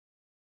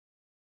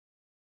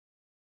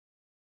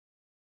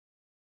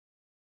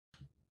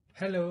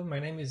Hello, my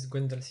name is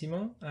Gwendal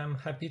Simon. I'm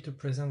happy to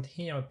present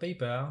here a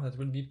paper that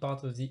will be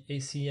part of the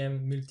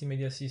ACM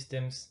Multimedia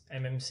Systems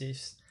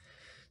MMSIS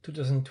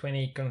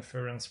 2020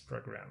 conference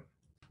program.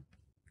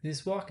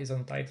 This work is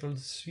entitled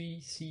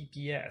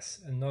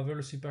 3CPS, a novel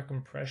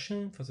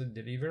supercompression for the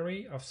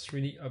delivery of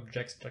 3D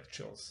object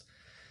structures.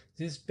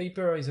 This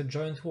paper is a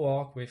joint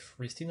work with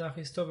Kristina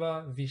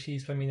Hristova, Vichy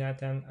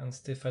Swaminathan, and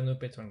Stefano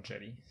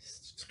Petrangeli.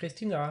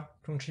 Kristina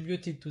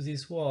contributed to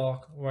this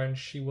work while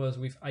she was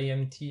with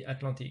IMT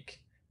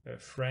Atlantic, a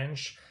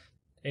French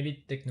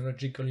elite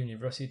technological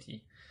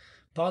university.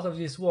 Part of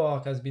this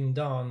work has been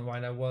done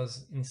while I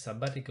was in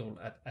sabbatical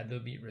at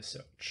Adobe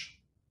Research.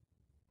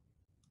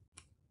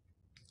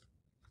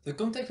 The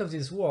context of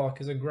this work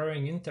is a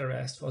growing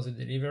interest for the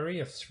delivery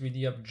of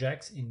 3D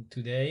objects in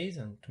today's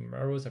and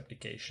tomorrow's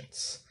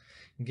applications.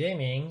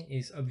 Gaming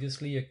is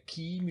obviously a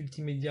key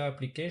multimedia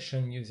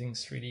application using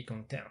 3D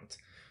content.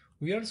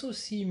 We also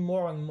see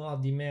more and more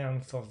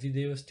demand for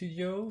video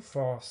studio,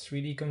 for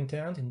 3D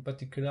content, in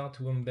particular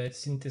to embed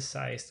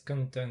synthesized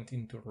content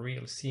into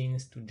real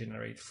scenes to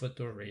generate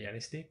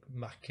photorealistic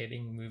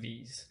marketing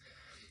movies.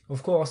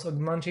 Of course,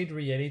 augmented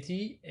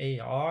reality,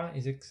 AR,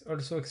 is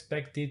also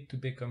expected to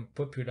become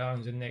popular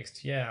in the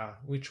next year,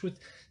 which would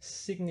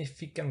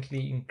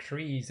significantly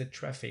increase the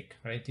traffic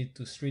related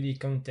to 3D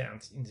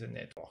content in the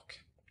network.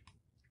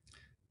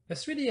 A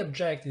 3D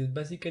object is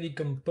basically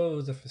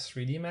composed of a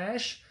 3D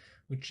mesh,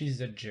 which is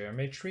the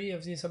geometry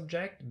of this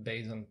object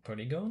based on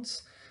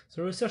polygons.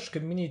 The research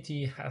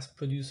community has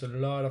produced a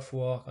lot of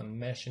work on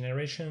mesh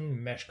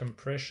generation, mesh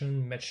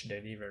compression, mesh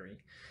delivery.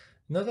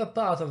 Another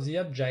part of the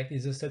object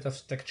is a set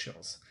of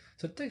textures.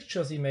 The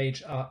textures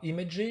image are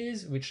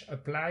images which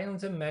apply on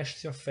the mesh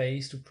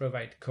surface to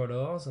provide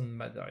colors and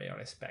material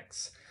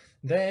aspects.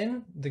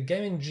 Then, the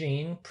game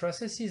engine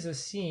processes a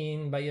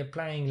scene by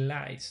applying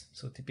lights,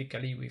 so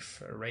typically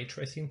with ray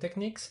tracing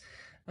techniques,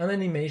 and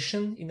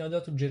animation in order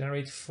to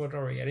generate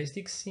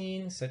photorealistic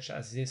scenes, such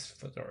as this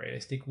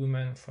photorealistic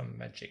woman from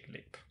Magic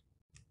Leap.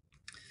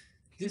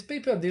 This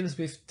paper deals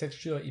with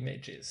texture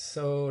images,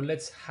 so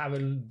let's have a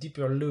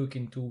deeper look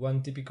into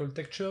one typical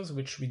textures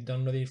which we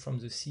downloaded from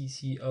the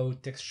CCO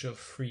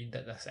texture-free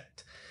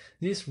dataset.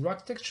 This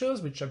rock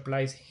textures, which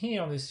applies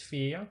here on the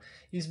sphere,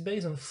 is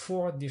based on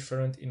 4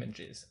 different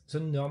images.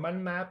 The normal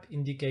map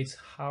indicates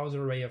how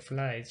the ray of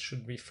light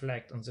should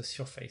reflect on the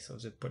surface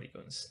of the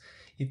polygons.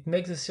 It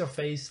makes the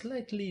surface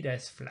slightly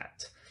less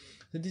flat.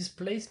 The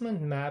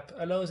displacement map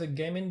allows the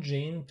game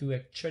engine to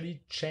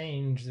actually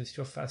change the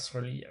surface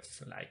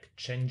relief, like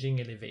changing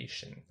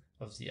elevation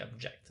of the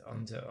object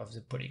of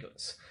the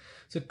polygons.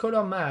 The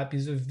color map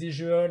is the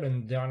visual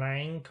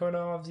underlying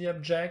color of the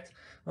object,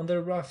 and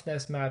the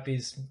roughness map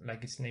is,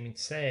 like its name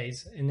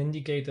says, an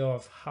indicator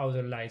of how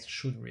the light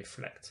should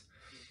reflect.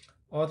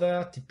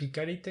 Other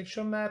typically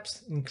texture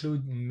maps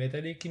include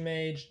metallic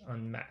image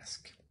and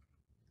mask.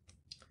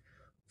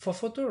 For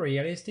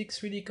photorealistic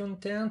 3D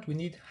content, we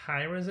need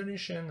high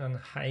resolution and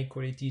high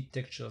quality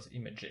textures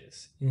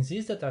images. In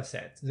this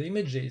dataset, the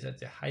images at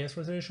the highest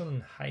resolution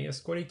and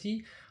highest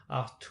quality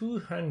are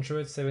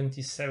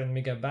 277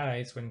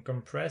 megabytes when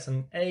compressed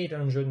and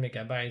 800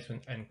 megabytes when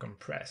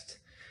uncompressed.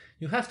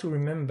 You have to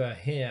remember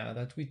here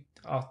that we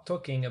are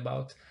talking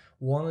about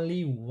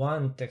only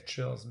one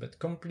textures, but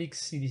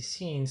complex 3D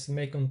scenes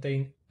may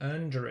contain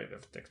hundreds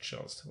of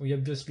textures. We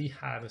obviously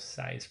have a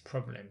size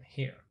problem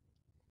here.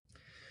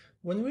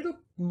 When we look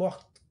more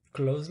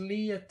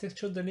closely at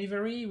texture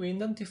delivery, we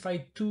identify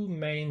 2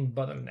 main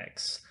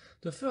bottlenecks.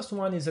 The first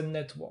one is a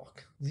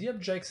network. The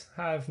objects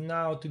have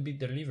now to be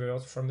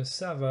delivered from a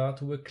server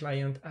to a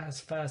client as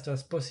fast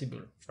as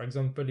possible, for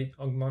example in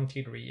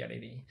augmented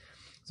reality.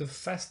 The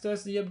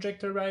fastest the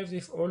object arrives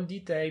with all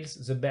details,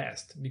 the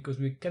best, because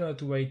we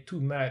cannot wait too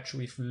much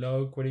with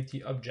low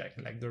quality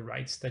objects like the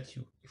right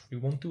statue, if we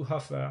want to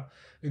offer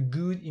a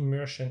good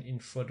immersion in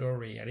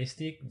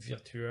photorealistic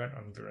virtual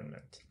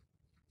environment.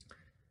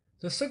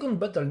 The second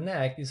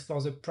bottleneck is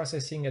for the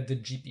processing at the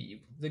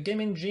GPU. The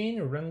game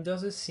engine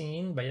renders a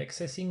scene by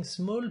accessing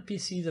small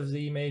pieces of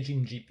the image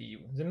in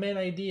GPU. The main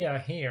idea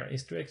here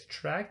is to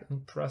extract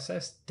and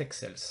process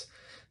texels.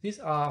 These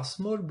are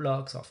small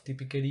blocks of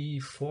typically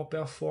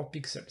 4x4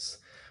 pixels.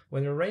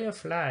 When a ray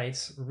of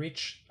light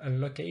reaches a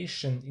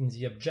location in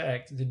the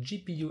object, the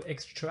GPU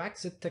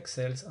extracts the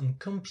texels and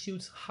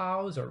computes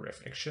how the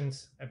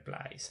reflections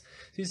applies.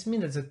 This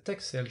means that the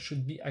texels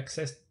should be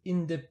accessed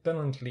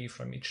independently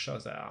from each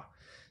other.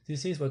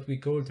 This is what we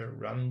call the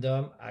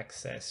random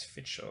access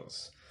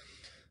features.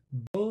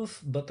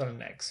 Both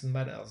bottlenecks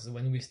matter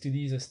when we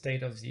study the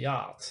state of the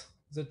art.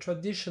 The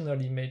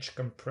traditional image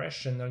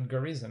compression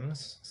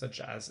algorithms, such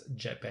as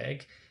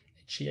JPEG,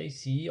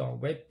 HEIC, or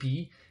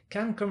WebP,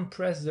 can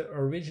compress the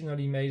original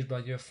image by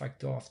a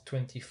factor of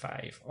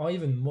 25 or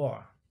even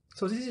more.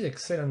 So this is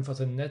excellent for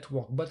the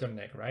network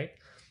bottleneck, right?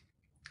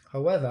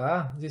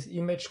 However, these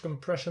image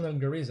compression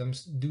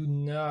algorithms do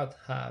not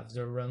have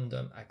the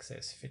random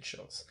access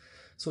features.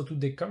 So to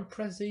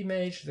decompress the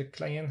image, the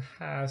client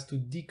has to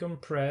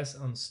decompress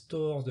and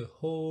store the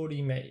whole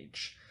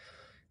image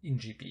in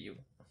GPU.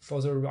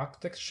 For the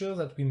rock texture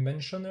that we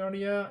mentioned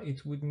earlier,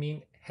 it would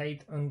mean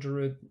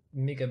 800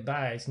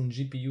 megabytes in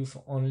GPU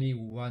for only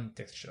one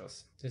texture.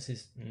 This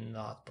is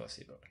not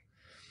possible.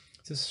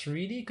 The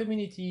 3D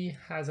community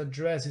has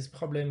addressed this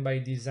problem by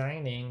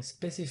designing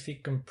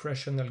specific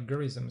compression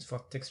algorithms for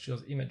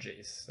textures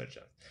images, such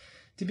as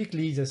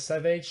typically the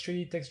Savage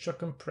 3D texture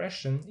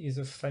compression is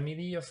a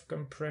family of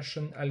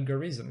compression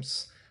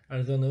algorithms,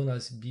 also known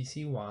as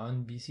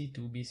BC1,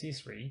 BC2,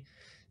 BC3.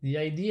 The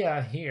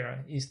idea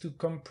here is to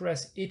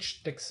compress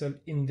each texel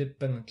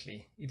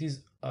independently. It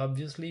is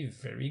obviously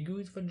very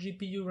good for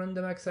GPU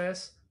random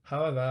access.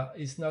 However,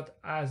 it's not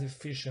as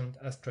efficient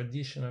as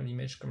traditional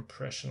image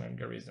compression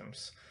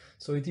algorithms,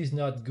 so it is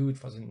not good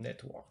for the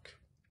network.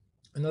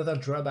 Another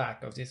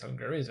drawback of these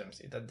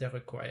algorithms is that they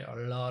require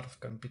a lot of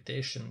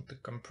computation to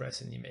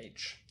compress an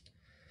image.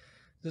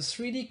 The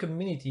 3D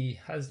community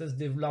has thus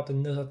developed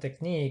another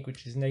technique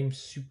which is named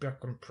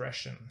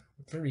Supercompression.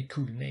 Very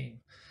cool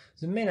name.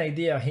 The main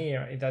idea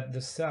here is that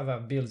the server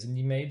builds an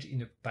image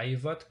in a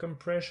pivot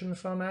compression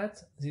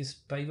format. This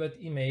pivot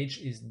image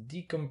is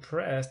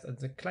decompressed at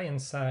the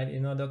client side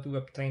in order to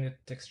obtain a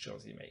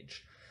textures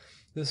image.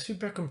 The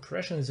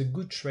supercompression is a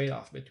good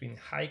trade-off between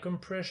high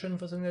compression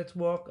for the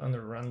network and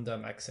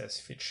random access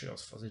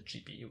features for the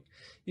GPU.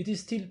 It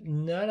is still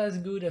not as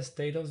good as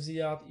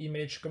state-of-the-art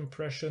image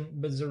compression,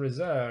 but the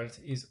result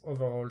is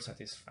overall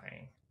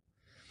satisfying.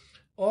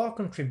 Our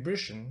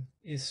contribution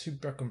is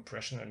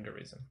supercompression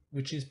algorithm,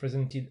 which is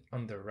presented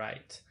on the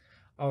right.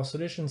 Our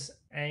solutions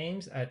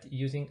aims at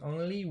using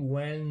only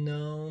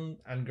well-known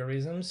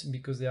algorithms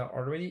because they are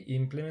already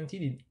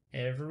implemented in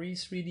every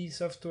 3D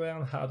software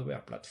and hardware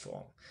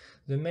platform.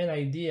 The main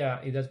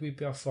idea is that we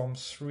perform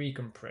 3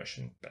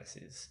 compression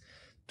passes.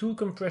 2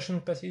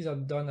 compression passes are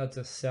done at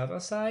the server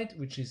side,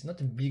 which is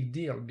not a big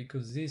deal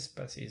because these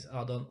passes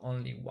are done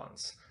only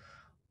once.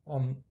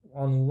 On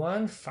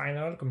one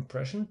final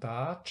compression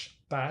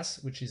pass,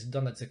 which is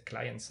done at the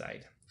client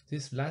side.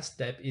 This last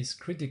step is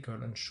critical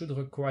and should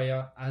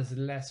require as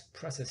less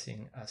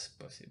processing as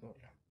possible.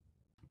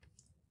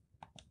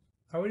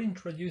 I will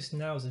introduce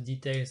now the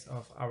details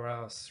of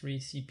our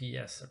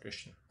 3CPS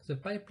solution. The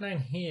pipeline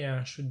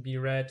here should be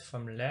read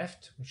from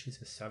left, which is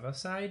the server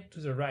side, to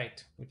the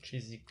right, which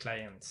is the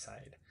client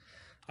side.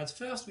 At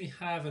first, we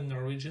have an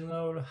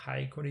original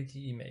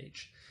high-quality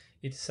image.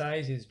 Its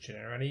size is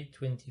generally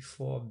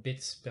 24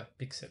 bits per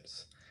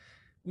pixels.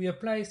 We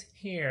apply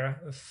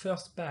here a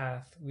first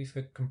path with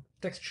a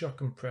texture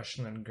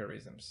compression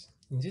algorithms.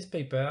 In this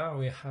paper,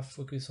 we have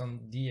focused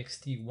on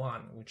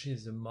DXT1, which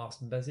is the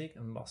most basic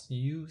and most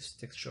used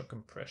texture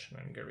compression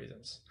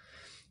algorithms.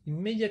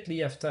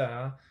 Immediately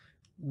after,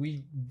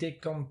 we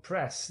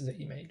decompress the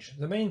image.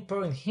 The main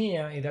point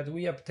here is that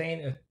we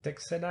obtain a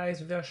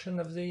texelized version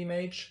of the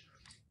image.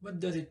 What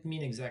does it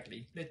mean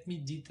exactly? Let me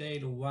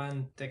detail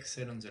one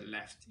texel on the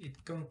left.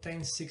 It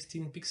contains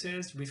 16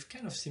 pixels with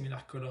kind of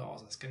similar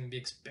colors as can be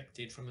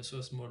expected from a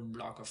so small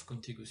block of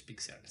contiguous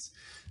pixels.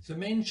 The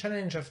main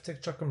challenge of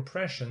texture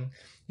compression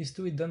is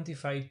to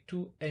identify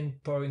 2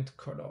 endpoint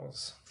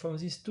colors. From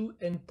these 2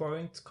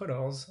 endpoint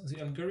colors,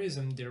 the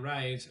algorithm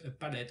derives a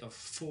palette of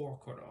 4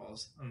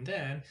 colors, and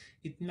then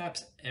it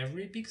maps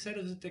every pixel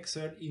of the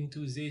texel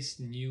into this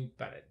new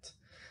palette.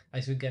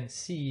 As you can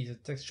see, the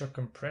texture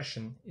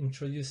compression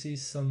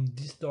introduces some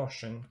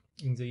distortion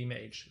in the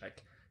image,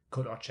 like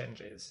color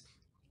changes.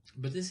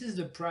 But this is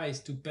the price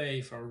to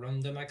pay for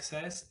random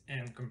access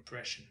and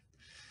compression.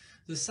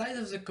 The size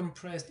of the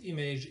compressed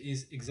image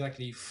is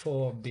exactly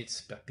 4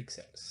 bits per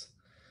pixels.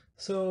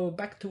 So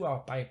back to our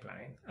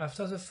pipeline.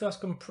 After the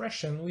first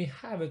compression, we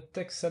have a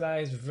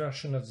texelized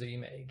version of the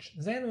image.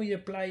 Then we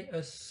apply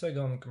a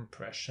second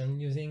compression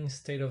using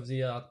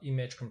state-of-the-art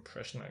image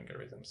compression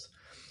algorithms.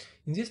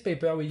 In this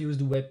paper, we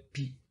used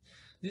WebP.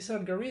 These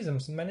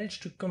algorithms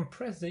manage to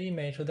compress the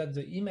image so that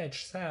the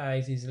image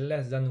size is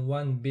less than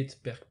 1 bit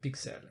per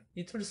pixel.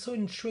 It also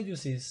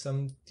introduces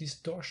some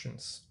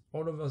distortions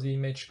all over the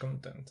image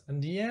content. At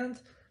the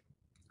end,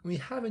 we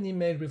have an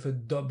image with a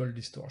double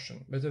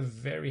distortion, but a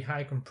very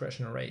high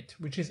compression rate,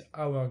 which is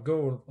our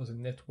goal for the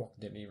network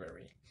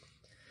delivery.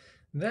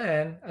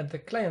 Then, at the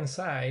client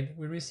side,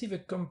 we receive a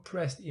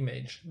compressed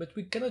image, but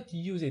we cannot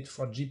use it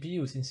for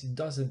GPU since it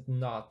does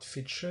not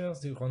feature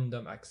the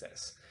random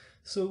access.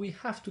 So we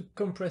have to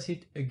compress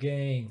it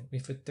again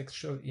with a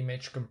textual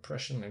image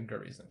compression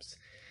algorithms.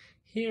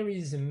 Here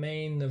is the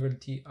main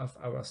novelty of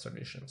our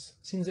solutions.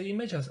 Since the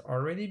image has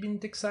already been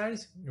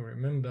texelized, you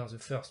remember the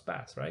first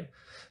pass, right?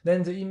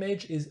 Then the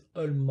image is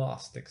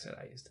almost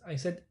texelized. I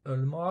said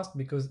almost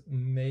because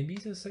maybe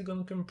the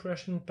second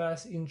compression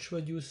pass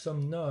introduced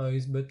some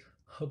noise, but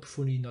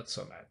hopefully not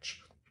so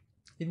much.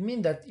 It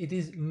means that it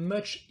is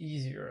much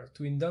easier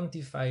to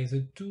identify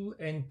the 2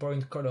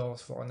 endpoint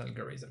colors for an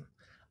algorithm.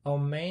 Our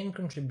main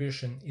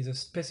contribution is a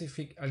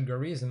specific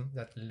algorithm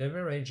that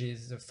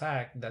leverages the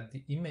fact that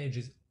the image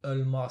is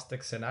almost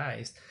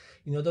texelized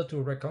in order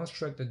to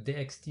reconstruct a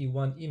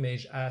DXT1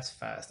 image as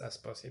fast as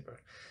possible.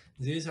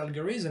 This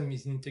algorithm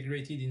is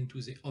integrated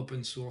into the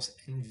open source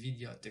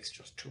NVIDIA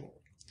textures tool.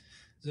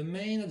 The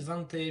main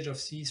advantage of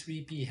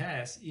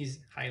C3PS is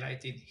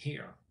highlighted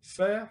here.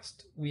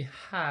 First, we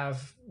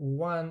have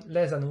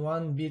less than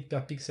 1 bit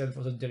per pixel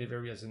for the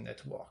delivery of the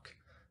network.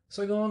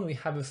 Second, we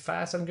have a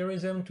fast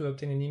algorithm to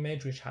obtain an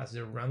image which has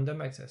the random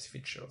access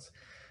features.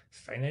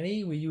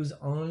 Finally, we use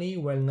only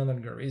well-known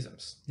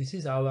algorithms. This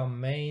is our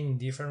main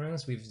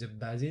difference with the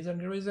basis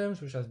algorithms,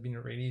 which has been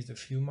released a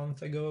few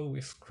months ago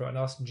with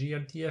Kronos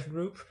GLTF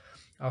group.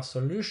 Our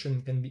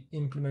solution can be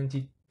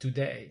implemented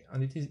today,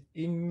 and it is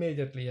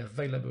immediately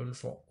available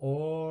for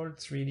all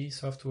 3D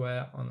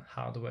software and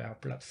hardware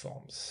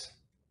platforms.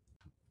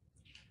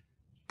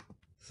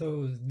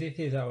 So this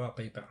is our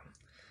paper.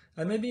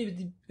 I may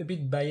be a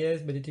bit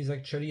biased, but it is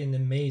actually an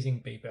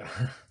amazing paper.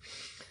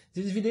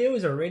 This video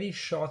is a really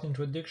short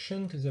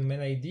introduction to the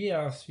main idea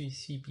of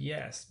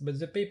C3PS, but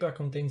the paper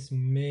contains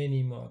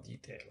many more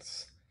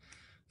details.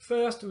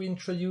 First, we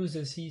introduce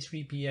the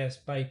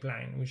C3PS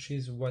pipeline, which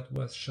is what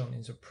was shown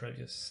in the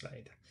previous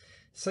slide.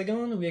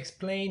 Second, we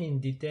explain in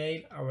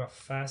detail our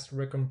fast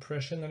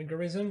recompression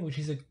algorithm, which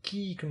is a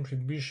key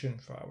contribution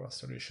for our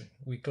solution.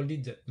 We called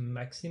it the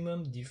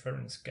maximum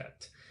difference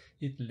cut.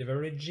 It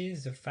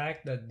leverages the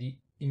fact that the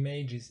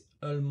image is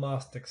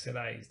almost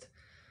pixelized.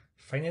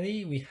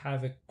 Finally, we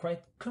have a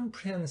quite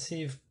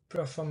comprehensive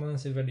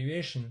performance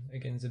evaluation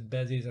against the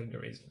basis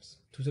algorithms.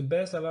 To the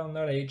best of our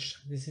knowledge,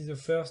 this is the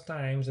first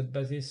time the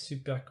basis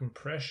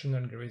supercompression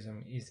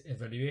algorithm is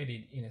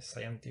evaluated in a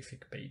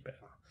scientific paper.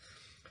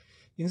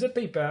 In the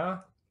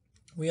paper,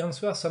 we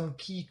answer some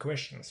key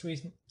questions,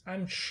 which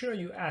I'm sure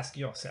you ask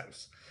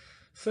yourselves.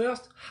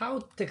 First, how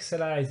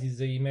pixelized is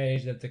the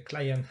image that the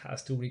client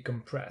has to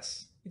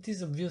recompress? It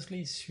is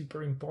obviously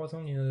super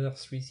important in order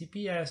for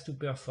C3PS to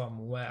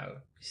perform well.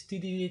 We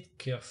studied it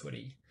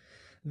carefully.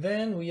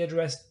 Then we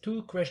address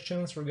two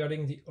questions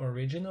regarding the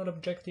original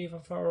objective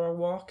of our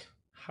work.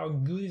 How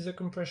good is the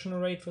compression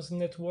rate for the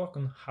network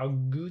and how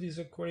good is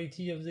the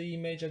quality of the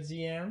image at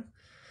the end?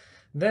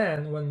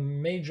 Then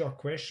one major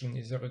question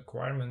is the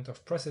requirement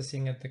of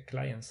processing at the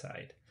client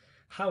side.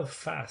 How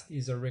fast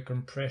is the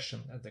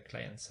recompression at the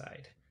client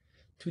side?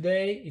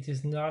 Today it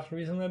is not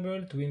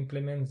reasonable to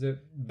implement the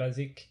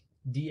basic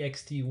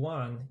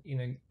DXT1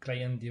 in a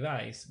client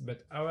device,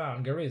 but our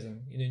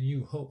algorithm in a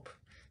new hope.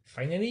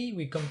 Finally,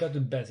 we compare to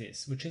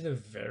Basis, which is a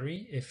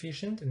very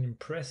efficient and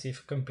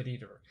impressive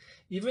competitor,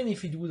 even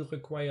if it would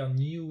require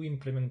new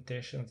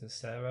implementation at the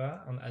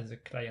server and at the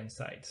client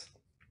sides.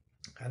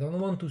 I don't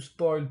want to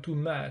spoil too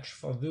much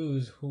for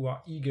those who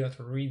are eager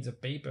to read the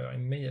paper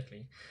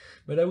immediately,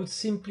 but I would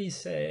simply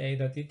say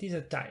that it is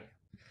a tie.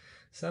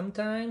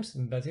 Sometimes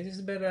Basis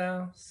is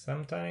better,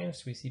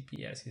 sometimes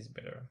C3PS is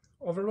better.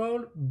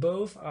 Overall,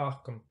 both are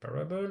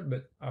comparable,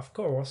 but of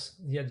course,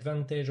 the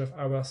advantage of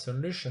our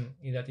solution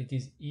is that it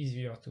is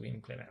easier to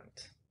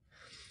implement.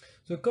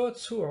 The code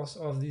source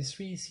of the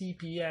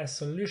C3PS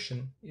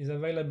solution is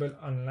available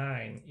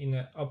online in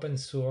an open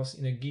source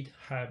in a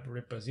GitHub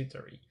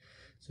repository.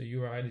 The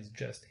URL is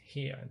just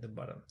here at the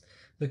bottom.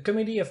 The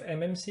committee of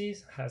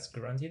MMCs has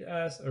granted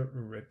us a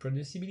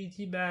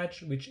reproducibility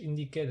badge which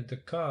indicates that the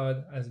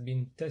code has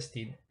been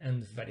tested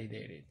and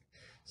validated.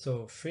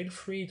 So feel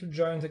free to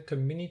join the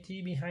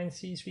community behind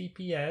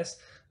C3PS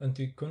and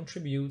to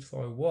contribute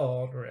for a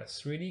world where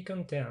 3D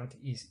content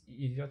is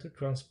easier to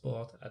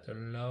transport at a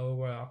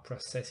lower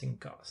processing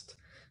cost.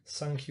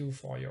 Thank you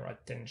for your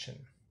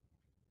attention.